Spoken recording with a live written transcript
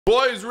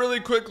Boys, really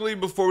quickly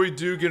before we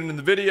do get into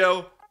the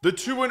video, the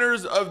two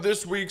winners of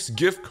this week's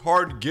gift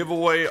card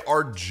giveaway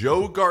are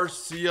Joe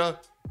Garcia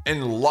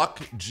and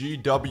Luck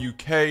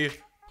GWK.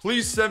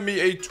 Please send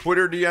me a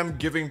Twitter DM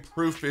giving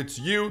proof it's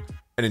you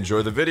and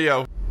enjoy the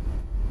video.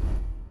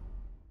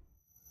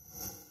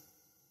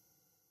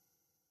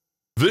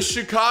 The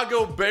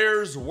Chicago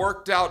Bears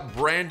worked out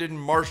Brandon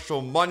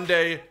Marshall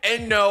Monday,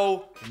 and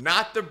no,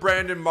 not the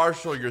Brandon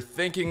Marshall you're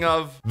thinking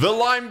of. The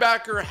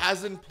linebacker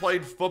hasn't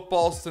played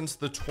football since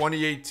the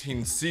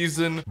 2018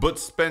 season, but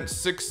spent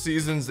 6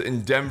 seasons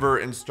in Denver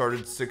and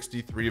started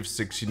 63 of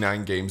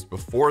 69 games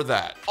before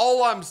that.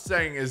 All I'm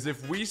saying is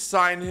if we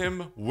sign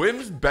him,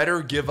 Wims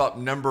better give up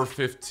number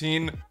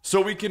 15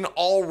 so we can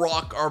all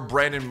rock our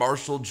Brandon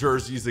Marshall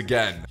jerseys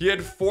again. He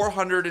had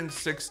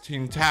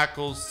 416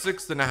 tackles,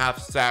 6.5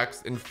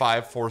 sacks, and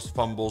 5 forced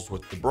fumbles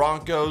with the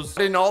Broncos.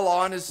 In all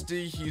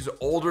honesty, he's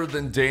older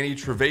than Danny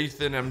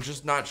Trevathan. I'm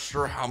just not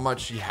sure how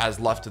much he has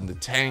left in the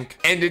tank.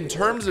 And in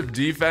terms of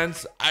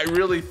defense, I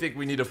really think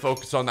we need to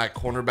focus on that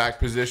cornerback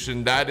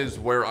position. That is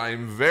where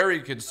I'm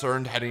very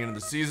concerned heading into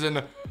the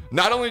season.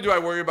 Not only do I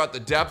worry about the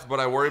depth,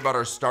 but I worry about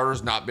our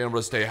starters not being able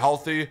to stay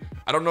healthy.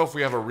 I don't know if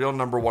we have a real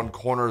number 1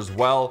 corner as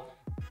well.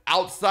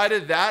 Outside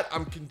of that,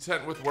 I'm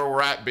content with where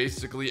we're at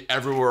basically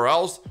everywhere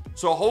else.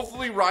 So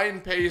hopefully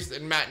Ryan Pace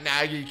and Matt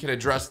Nagy can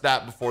address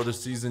that before the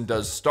season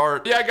does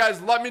start. Yeah,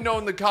 guys, let me know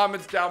in the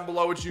comments down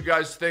below what you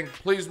guys think.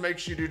 Please make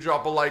sure you do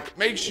drop a like.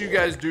 Make sure you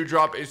guys do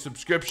drop a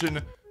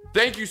subscription.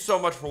 Thank you so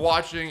much for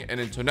watching, and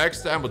until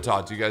next time, we'll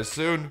talk to you guys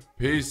soon.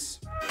 Peace.